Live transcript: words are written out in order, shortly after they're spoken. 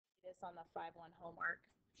on the 5-1 homework.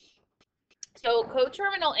 So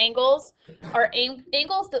coterminal angles are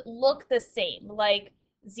angles that look the same, like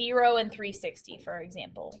 0 and 360, for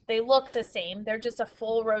example. They look the same. They're just a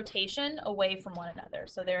full rotation away from one another.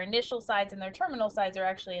 So their initial sides and their terminal sides are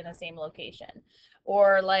actually in the same location.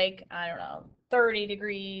 Or like, I don't know, 30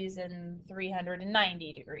 degrees and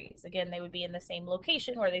 390 degrees. Again, they would be in the same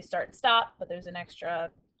location where they start and stop, but there's an extra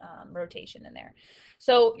rotation in there.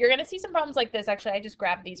 So you're going to see some problems like this. Actually, I just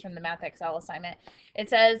grabbed these from the Math Excel assignment. It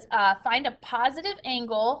says, find a positive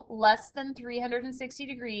angle less than 360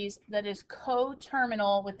 degrees that is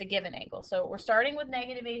coterminal with the given angle. So we're starting with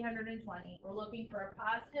negative 820. We're looking for a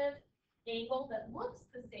positive angle that looks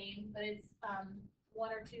the same, but it's 1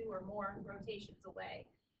 or 2 or more rotations away.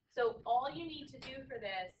 So all you need to do for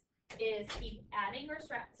this is keep adding or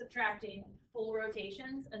subtracting full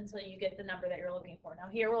rotations until you get the number that you're looking for. Now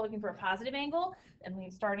here we're looking for a positive angle, and we're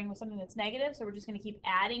starting with something that's negative, so we're just going to keep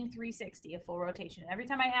adding 360, a full rotation. Every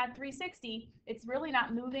time I add 360, it's really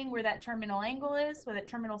not moving where that terminal angle is, where that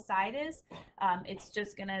terminal side is. It's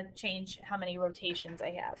just going to change how many rotations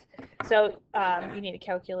I have. So you need a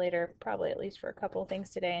calculator probably at least for a couple of things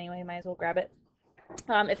today anyway. Might as well grab it.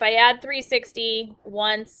 If I add 360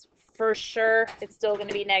 once, for sure, it's still going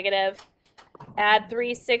to be negative. Add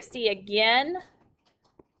 360 again,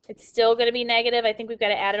 it's still going to be negative. I think we've got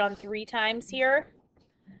to add it on 3 times here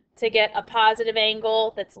to get a positive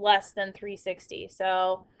angle that's less than 360.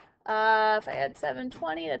 So if I add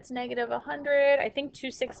 720, that's negative 100. I think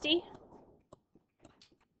 260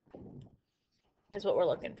 is what we're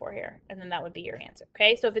looking for here. And then that would be your answer.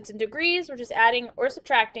 Okay, so if it's in degrees, we're just adding or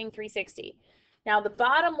subtracting 360. Now the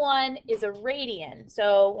bottom one is a radian.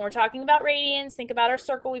 So when we're talking about radians, think about our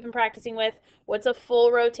circle we've been practicing with. What's a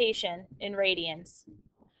full rotation in radians?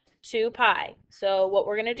 2 pi. So what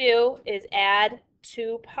we're going to do is add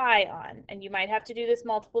 2 pi on, and you might have to do this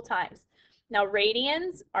multiple times. Now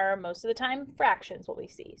radians are most of the time fractions, what we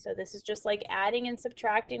see. So this is just like adding and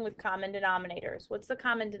subtracting with common denominators. What's the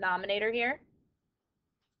common denominator here?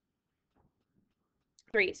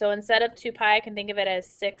 3. So instead of 2 pi, I can think of it as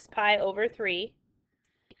 6 pi over 3.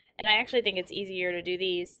 And I actually think it's easier to do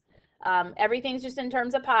these. Everything's just in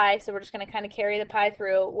terms of pi, so we're just going to kind of carry the pi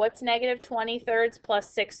through. What's negative 20 thirds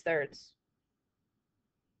plus 6 thirds?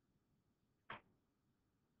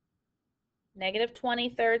 Negative 20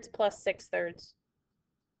 thirds plus 6 thirds.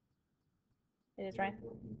 It is right.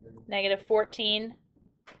 Negative 14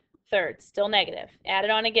 thirds, still negative. Add it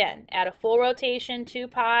on again. Add a full rotation, 2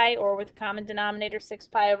 pi, or with common denominator, 6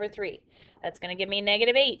 pi over 3. That's going to give me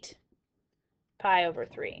negative 8 pi over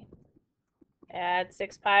 3. Add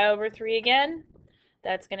 6 pi over 3 again.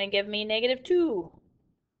 That's going to give me negative 2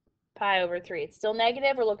 pi over 3. It's still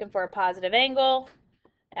negative. We're looking for a positive angle.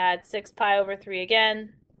 Add 6 pi over 3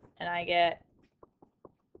 again, and I get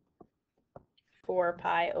 4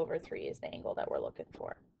 pi over 3 is the angle that we're looking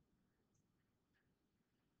for.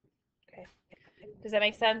 Okay. Does that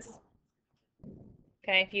make sense?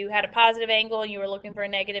 Okay, if you had a positive angle and you were looking for a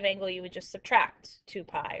negative angle, you would just subtract 2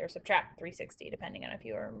 pi or subtract 360, depending on if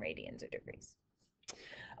you were in radians or degrees.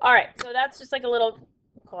 All right, so that's just like a little,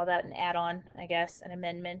 we'll call that an add-on, I guess, an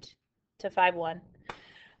amendment to 5-1.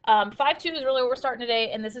 5-2 is really what we're starting today,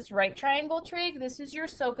 and this is right triangle trig. This is your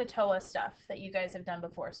SOHCAHTOA stuff that you guys have done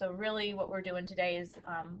before. So really what we're doing today is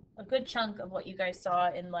a good chunk of what you guys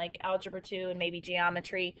saw in like Algebra 2 and maybe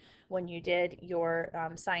geometry when you did your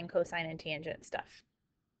sine, cosine, and tangent stuff.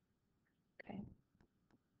 Okay.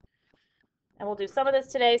 And we'll do some of this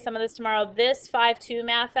today, some of this tomorrow. This 5-2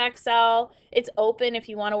 Math Excel, it's open if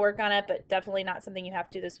you want to work on it, but definitely not something you have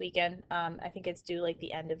to do this weekend. I think it's due like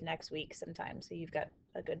the end of next week sometime, so you've got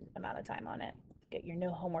a good amount of time on it. Get your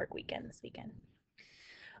no homework weekend this weekend.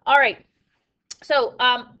 All right, so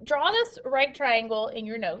draw this right triangle in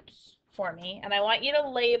your notes for me, and I want you to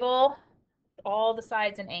label all the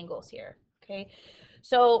sides and angles here, okay?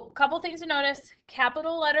 So a couple things to notice.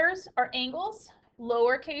 Capital letters are angles.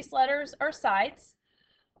 Lowercase letters are sides.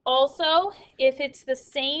 Also, if it's the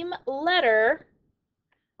same letter,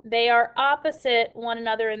 they are opposite one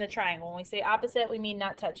another in the triangle. When we say opposite, we mean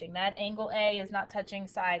not touching. That angle A is not touching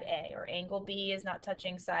side A, or angle B is not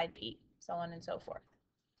touching side B, so on and so forth.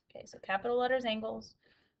 Okay, so capital letters, angles,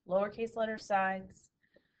 lowercase letters, sides,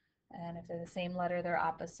 and if they're the same letter, they're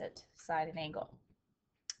opposite side and angle.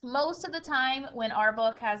 Most of the time, when our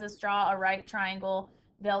book has us draw a right triangle,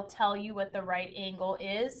 they'll tell you what the right angle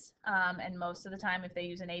is, and most of the time if they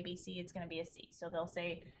use an ABC, it's going to be a C. So they'll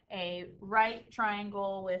say a right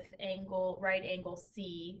triangle with angle, right angle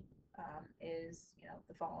C is, you know,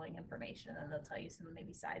 the following information, and they'll tell you some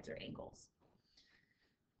maybe sides or angles.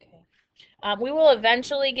 Okay. We will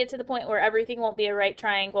eventually get to the point where everything won't be a right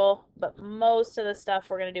triangle, but most of the stuff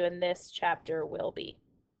we're going to do in this chapter will be.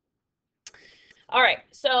 All right,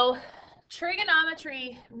 so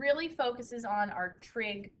trigonometry really focuses on our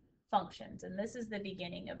trig functions, and this is the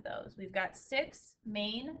beginning of those. We've got 6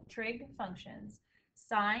 main trig functions: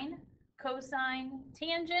 sine, cosine,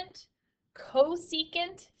 tangent,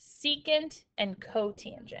 cosecant, secant, and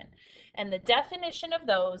cotangent. And the definition of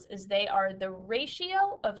those is they are the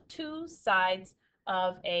ratio of 2 sides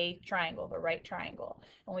of a triangle, the right triangle.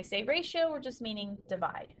 When we say ratio, we're just meaning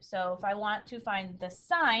divide. So if I want to find the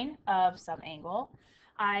sine of some angle,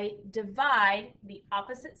 I divide the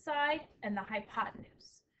opposite side and the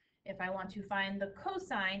hypotenuse. If I want to find the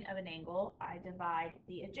cosine of an angle, I divide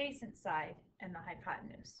the adjacent side and the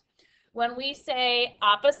hypotenuse. When we say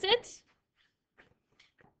opposite,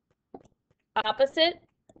 opposite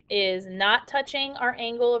is not touching our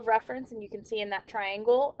angle of reference, and you can see in that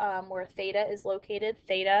triangle where theta is located,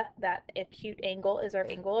 theta, that acute angle, is our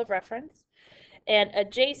angle of reference. And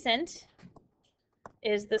adjacent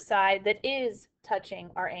is the side that is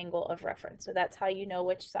touching our angle of reference. So that's how you know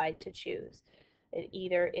which side to choose. It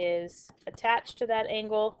either is attached to that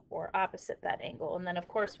angle or opposite that angle. And then, of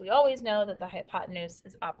course, we always know that the hypotenuse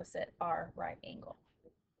is opposite our right angle.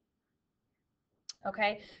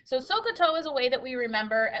 Okay, so SOHCAHTOA is a way that we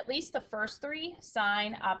remember at least the first 3: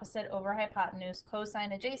 sine, opposite over hypotenuse;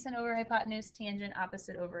 cosine, adjacent over hypotenuse; tangent,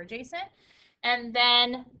 opposite over adjacent. And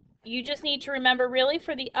then you just need to remember really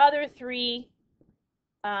for the other 3,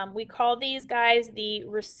 we call these guys the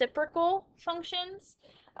reciprocal functions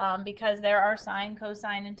because there are sine,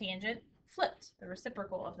 cosine, and tangent flipped, the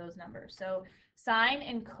reciprocal of those numbers. So sine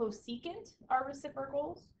and cosecant are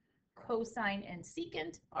reciprocals, cosine and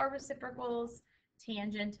secant are reciprocals,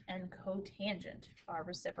 tangent and cotangent are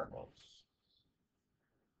reciprocals.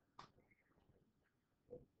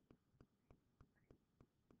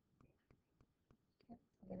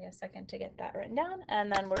 Give me a second to get that written down,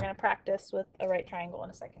 and then we're going to practice with a right triangle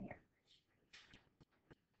in a second here.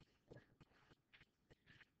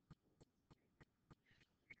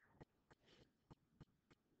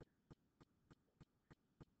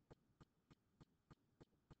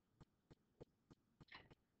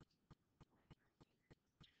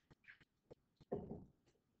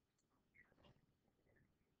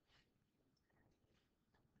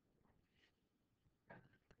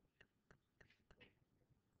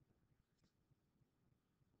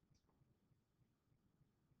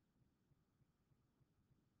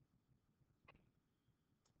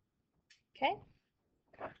 Okay.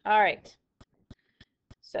 All right.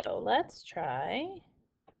 So let's try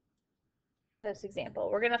this example.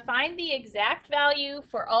 We're going to find the exact value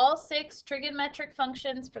for all 6 trigonometric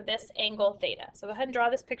functions for this angle theta. So go ahead and draw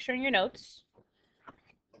this picture in your notes.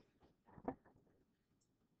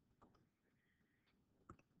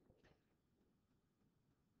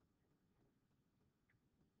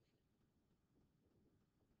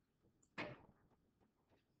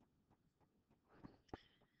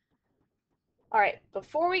 All right,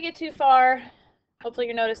 before we get too far, hopefully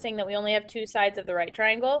you're noticing that we only have 2 sides of the right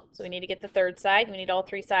triangle, so we need to get the 3rd side. We need all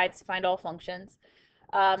 3 sides to find all functions.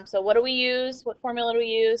 So what do we use? What formula do we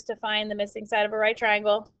use to find the missing side of a right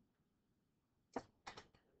triangle?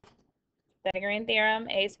 Pythagorean theorem,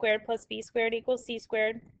 a squared plus b squared equals c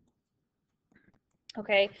squared.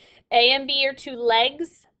 Okay, a and b are 2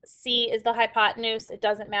 legs. C is the hypotenuse. It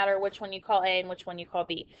doesn't matter which one you call a and which one you call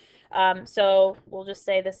b. So we'll just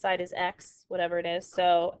say this side is x, whatever it is.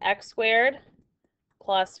 So x squared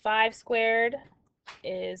plus 5 squared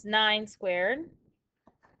is 9 squared.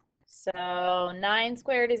 So 9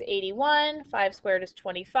 squared is 81, 5 squared is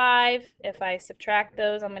 25. If I subtract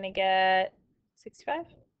those, I'm going to get 65?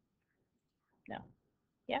 No.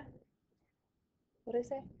 Yeah? What did I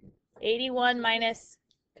say? 81 minus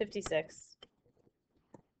 56.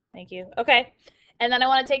 Thank you. Okay. And then I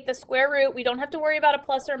want to take the square root. We don't have to worry about a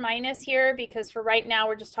plus or minus here because for right now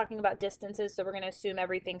we're just talking about distances, so we're going to assume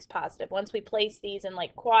everything's positive. Once we place these in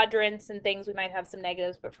like quadrants and things, we might have some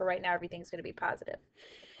negatives, but for right now everything's going to be positive.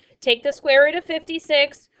 Take the square root of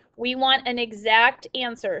 56. We want an exact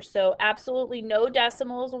answer, so absolutely no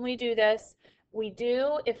decimals when we do this. We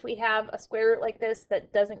do, if we have a square root like this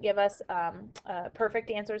that doesn't give us a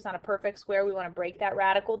perfect answer, it's not a perfect square, we want to break that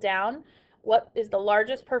radical down. What is the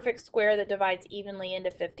largest perfect square that divides evenly into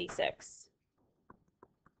 56?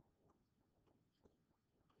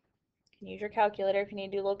 You can use your calculator if you need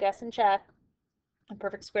to do a little guess and check. And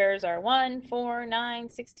perfect squares are 1, 4, 9,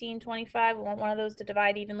 16, 25. We want one of those to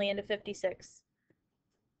divide evenly into 56.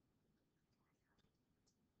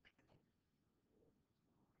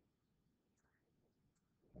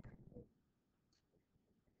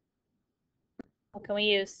 What can we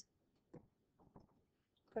use?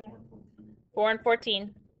 4 and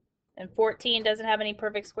 14. And 14 doesn't have any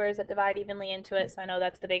perfect squares that divide evenly into it, so I know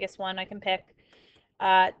that's the biggest one I can pick.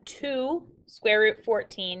 2 square root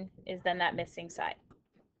 14 is then that missing side.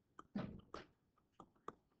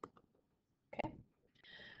 Okay.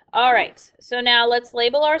 All right, so now let's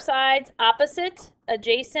label our sides: opposite,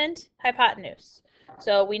 adjacent, hypotenuse.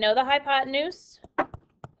 So we know the hypotenuse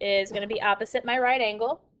is going to be opposite my right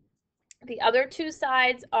angle. The other two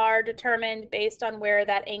sides are determined based on where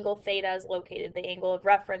that angle theta is located, the angle of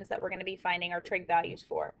reference that we're going to be finding our trig values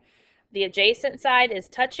for. The adjacent side is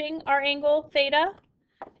touching our angle theta,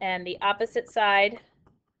 and the opposite side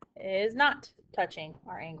is not touching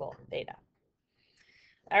our angle theta.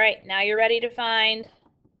 All right, now you're ready to find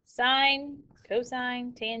sine,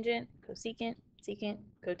 cosine, tangent, cosecant, secant,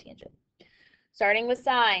 cotangent. Starting with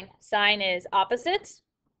sine. Sine is opposite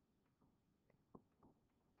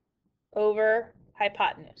over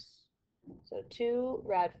hypotenuse. So 2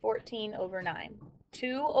 rad 14 over 9.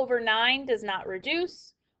 2 over 9 does not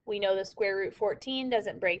reduce. We know the square root 14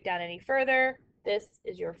 doesn't break down any further. This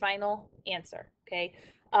is your final answer, okay?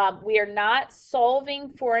 We are not solving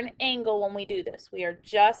for an angle when we do this. We are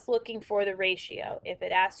just looking for the ratio. If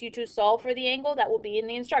it asks you to solve for the angle, that will be in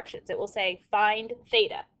the instructions. It will say find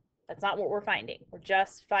theta. That's not what we're finding. We're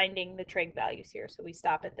just finding the trig values here, so we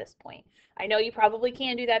stop at this point. I know you probably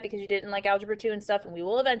can do that because you didn't like algebra 2 and stuff, and we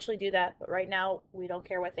will eventually do that, but right now we don't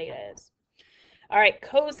care what theta is. All right,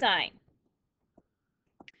 cosine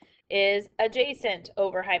is adjacent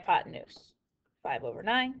over hypotenuse, 5 over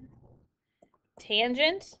 9.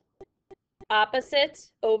 Tangent, opposite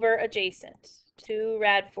over adjacent, 2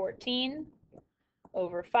 rad 14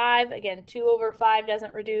 over 5. Again, 2 over 5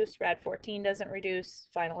 doesn't reduce, rad 14 doesn't reduce.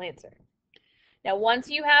 Final answer. Now, once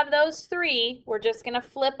you have those three, we're just going to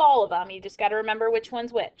flip all of them. You just got to remember which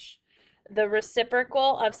one's which. The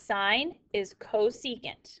reciprocal of sine is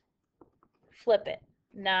cosecant. Flip it.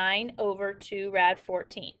 9 over 2 rad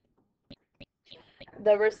 14.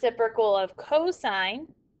 The reciprocal of cosine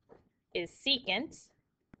is secant.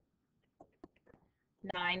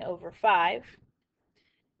 9 over 5.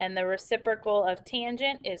 And the reciprocal of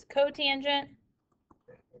tangent is cotangent.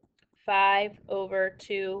 5 over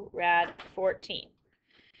 2 rad 14.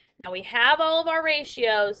 Now we have all of our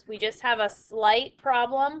ratios. We just have a slight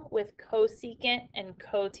problem with cosecant and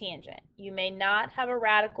cotangent. You may not have a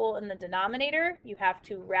radical in the denominator. You have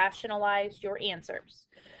to rationalize your answers.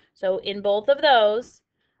 So in both of those,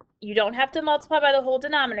 you don't have to multiply by the whole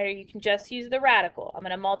denominator. You can just use the radical. I'm going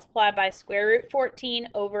to multiply by square root 14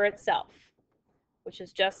 over itself, which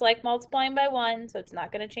is just like multiplying by 1, so it's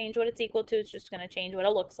not going to change what it's equal to. It's just going to change what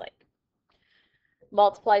it looks like.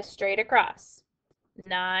 Multiply straight across.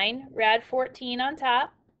 9 rad 14 on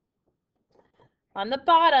top. On the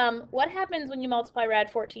bottom, what happens when you multiply rad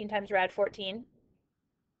 14 times rad 14?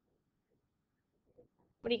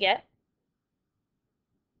 What do you get?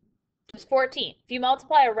 It's 14. If you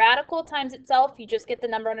multiply a radical times itself, you just get the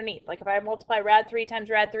number underneath. Like if I multiply rad 3 times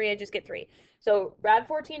rad 3, I just get 3. So rad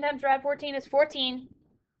 14 times rad 14 is 14.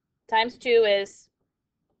 Times 2 is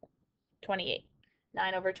 28.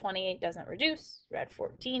 9 over 28 doesn't reduce. Rad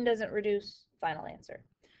 14 doesn't reduce. Final answer.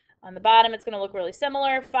 On the bottom, it's going to look really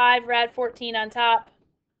similar. 5 rad 14 on top.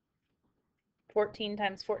 14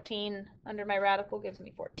 times 14 under my radical gives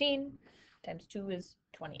me 14. Times 2 is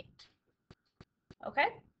 28. Okay?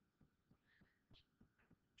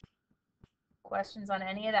 Questions on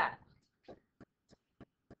any of that?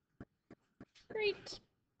 Great.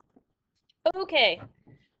 Okay.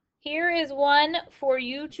 Here is one for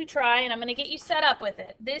you to try, and I'm going to get you set up with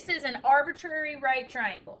it. This is an arbitrary right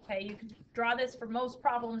triangle, okay? You can draw this for most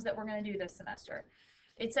problems that we're going to do this semester.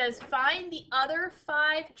 It says find the other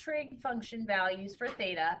 5 trig function values for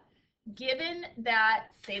theta, given that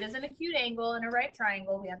theta is an acute angle in a right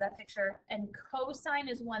triangle, we have that picture, and cosine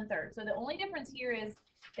is 1/3. So the only difference here is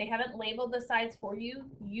they haven't labeled the sides for you.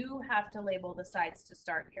 You have to label the sides to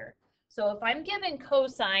start here. So if I'm given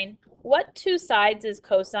cosine, what 2 sides is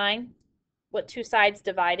cosine? What 2 sides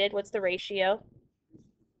divided? What's the ratio?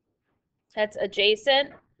 That's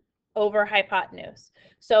adjacent over hypotenuse.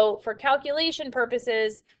 So for calculation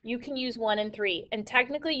purposes, you can use 1 and 3. And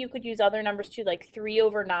technically, you could use other numbers too, like 3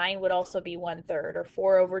 over 9 would also be 1/3, or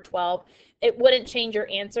 4 over 12. It wouldn't change your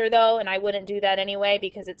answer, though, and I wouldn't do that anyway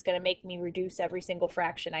because it's going to make me reduce every single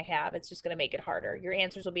fraction I have. It's just going to make it harder. Your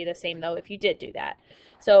answers will be the same, though, if you did do that.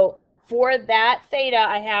 So for that theta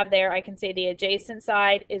I have there, I can say the adjacent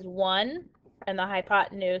side is 1 and the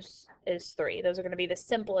hypotenuse is 3. Those are going to be the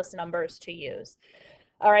simplest numbers to use.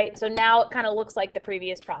 All right, so now it kind of looks like the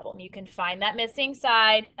previous problem. You can find that missing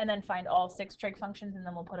side and then find all 6 trig functions, and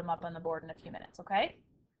then we'll put them up on the board in a few minutes, okay?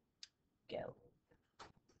 Go.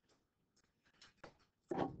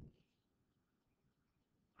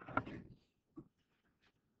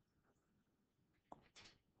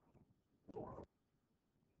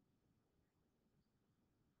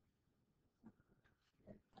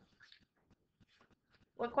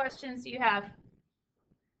 What questions do you have?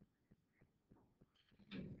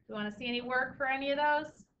 Do you want to see any work for any of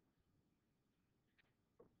those?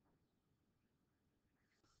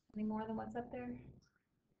 Any more than what's up there?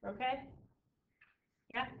 Okay?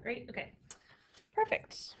 Yeah, great. Okay.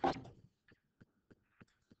 Perfect.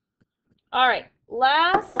 All right.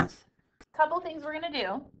 Last couple things we're going to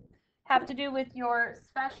do have to do with your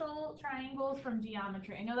special triangles from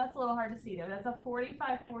geometry. I know that's a little hard to see there. That's a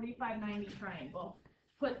 45, 45, 90 triangle.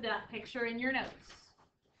 Put that picture in your notes.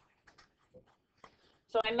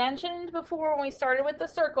 So I mentioned before when we started with the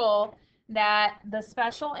circle that the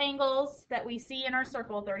special angles that we see in our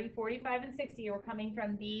circle, 30, 45, and 60, are coming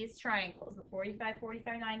from these triangles, the 45,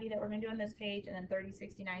 45, 90 that we're going to do on this page, and then 30,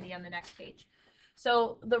 60, 90 on the next page.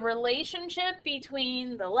 So the relationship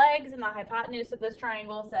between the legs and the hypotenuse of this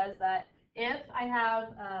triangle says that if I have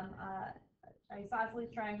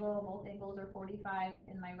isosceles triangle, both angles are 45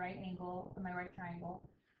 in my right angle, in my right triangle,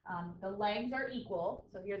 the legs are equal.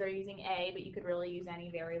 So here they're using A, but you could really use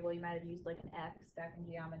any variable. You might have used like an X back in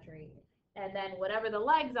geometry. And then whatever the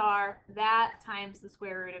legs are, that times the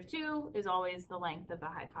square root of 2 is always the length of the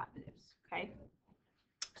hypotenuse, okay?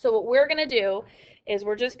 So what we're going to do is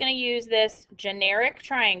we're just going to use this generic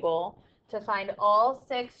triangle to find all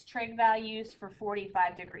 6 trig values for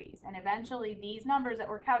 45 degrees. And eventually these numbers that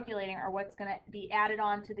we're calculating are what's going to be added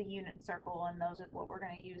on to the unit circle, and those are what we're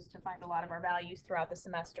going to use to find a lot of our values throughout the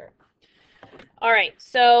semester. All right,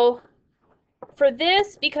 so for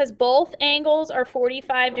this, because both angles are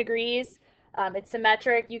 45 degrees, it's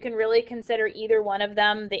symmetric, you can really consider either one of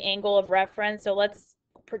them the angle of reference. So let's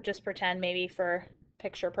just pretend maybe for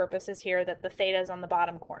picture purposes here that the theta is on the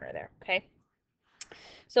bottom corner there, okay?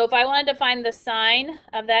 So if I wanted to find the sine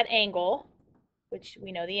of that angle, which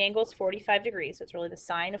we know the angle is 45 degrees, so it's really the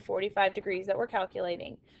sine of 45 degrees that we're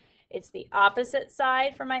calculating. It's the opposite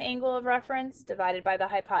side from my angle of reference divided by the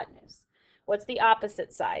hypotenuse. What's the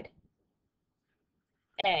opposite side?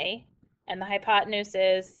 A, and the hypotenuse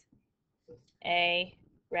is A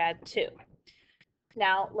rad 2.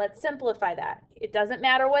 Now let's simplify that. It doesn't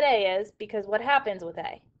matter what A is, because what happens with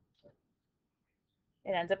A?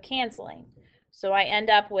 It ends up canceling. So I end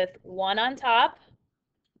up with 1 on top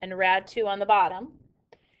and rad 2 on the bottom.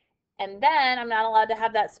 And then I'm not allowed to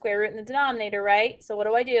have that square root in the denominator, right? So what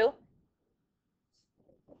do?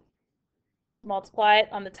 Multiply it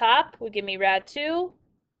on the top would give me rad 2.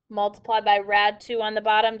 Multiplied by rad 2 on the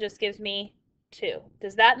bottom just gives me 2.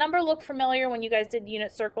 Does that number look familiar when you guys did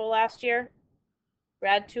unit circle last year?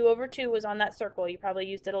 Rad 2 over 2 was on that circle. You probably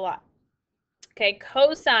used it a lot. Okay,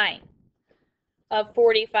 cosine of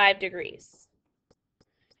 45 degrees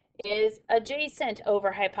is adjacent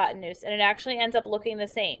over hypotenuse, and it actually ends up looking the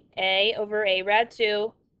same. A over A rad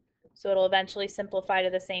 2, so it'll eventually simplify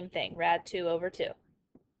to the same thing, rad 2 over 2.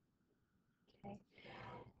 Okay.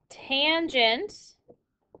 Tangent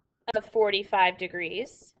of 45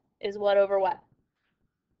 degrees is what over what?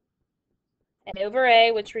 A over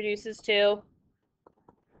A, which reduces to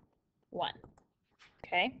 1.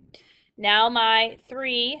 Okay. Now my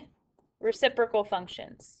 3 reciprocal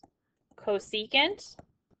functions. Cosecant,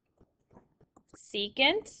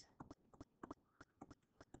 secant,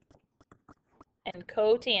 and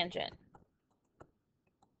cotangent.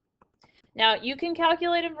 Now you can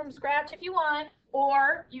calculate them from scratch if you want,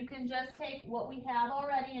 or you can just take what we have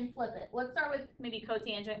already and flip it. Let's start with maybe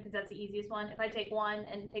cotangent, because that's the easiest one. If I take 1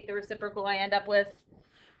 and take the reciprocal, I end up with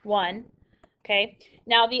 1. Okay.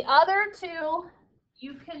 Now the other 2,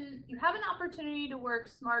 you have an opportunity to work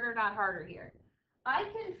smarter, not harder here. I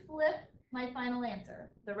can flip my final answer,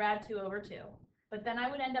 the rad 2 over 2, but then I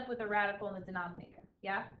would end up with a radical in the denominator,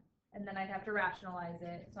 yeah? And then I'd have to rationalize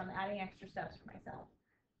it, so I'm adding extra steps for myself.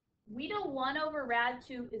 We know 1 over rad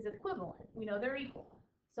 2 is equivalent. We know they're equal.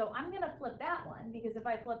 So I'm going to flip that one, because if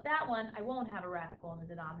I flip that one, I won't have a radical in the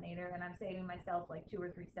denominator, and I'm saving myself like 2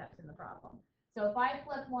 or 3 steps in the problem. So if I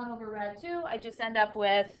flip 1 over rad 2, I just end up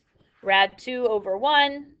with rad 2 over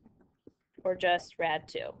 1, or just rad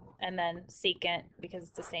 2. And then secant, because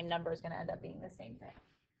it's the same number, is going to end up being the same thing.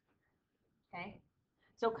 Okay?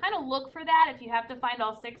 So kind of look for that. If you have to find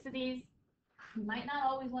all 6 of these, you might not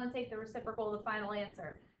always want to take the reciprocal of the final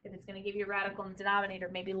answer. If it's going to give you a radical in the denominator,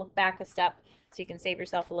 maybe look back a step so you can save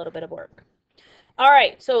yourself a little bit of work. All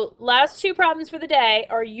right, so last two problems for the day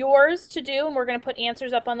are yours to do, and we're going to put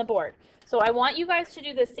answers up on the board. So I want you guys to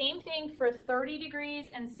do the same thing for 30 degrees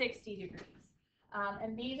and 60 degrees.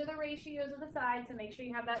 And these are the ratios of the sides, so make sure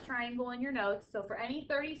you have that triangle in your notes. So for any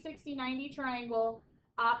 30, 60, 90 triangle,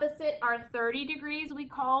 opposite our 30 degrees we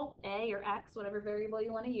call A or X, whatever variable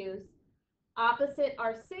you want to use. Opposite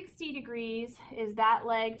our 60 degrees is that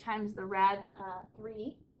leg times the rad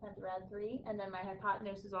 3, and then my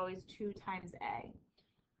hypotenuse is always 2 times A.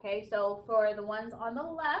 Okay, so for the ones on the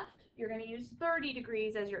left, you're going to use 30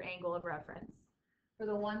 degrees as your angle of reference. For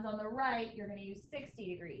the ones on the right, you're going to use 60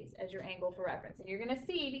 degrees as your angle for reference. And you're going to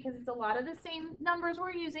see, because it's a lot of the same numbers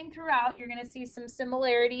we're using throughout, you're going to see some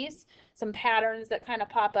similarities, some patterns that kind of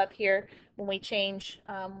pop up here when we change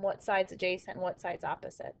what side's adjacent and what side's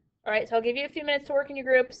opposite. All right, so I'll give you a few minutes to work in your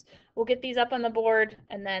groups. We'll get these up on the board,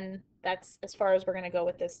 and then that's as far as we're going to go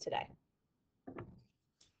with this today.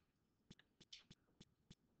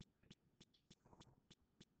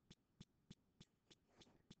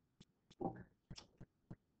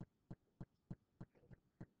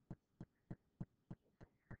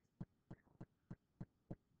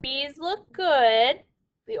 These look good.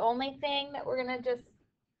 The only thing that we're going to just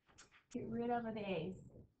get rid of are the A's.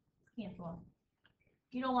 Cancel them.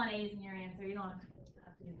 You don't want A's in your answer. You don't have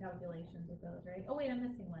to do calculations with those, right? Oh, wait, I'm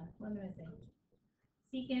missing one. What am I missing?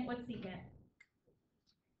 Secant. What's secant?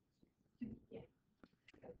 Yeah.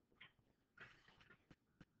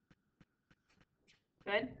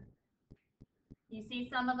 Good. You see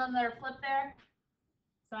some of them that are flipped there?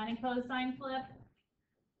 Sine and cosine flip.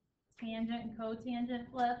 Tangent and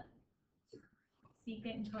cotangent flip.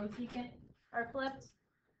 Secant and cosecant are flipped.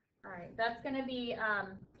 All right, that's going to be,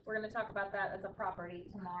 we're going to talk about that as a property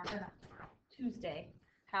tomorrow, or not tomorrow, Tuesday,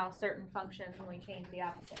 how certain functions, when we change the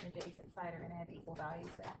opposite and adjacent side, are going to have equal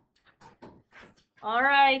values there. All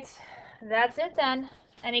right, that's it then.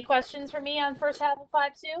 Any questions for me on first half of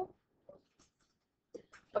 5-2?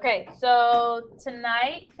 Okay, so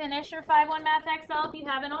tonight, finish your 5-1 Math Excel if you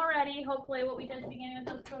haven't already. Hopefully what we did at the beginning of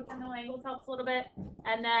those coterminal angles helps a little bit.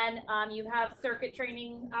 And then you have circuit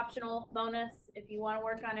training optional bonus if you want to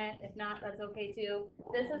work on it. If not, that's okay too.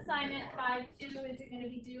 This assignment 5-2 isn't going to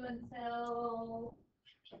be due until,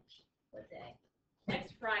 what day?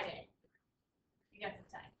 Next Friday. You got some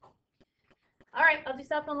time. All right, I'll do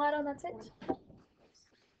South on Lotto and that's it.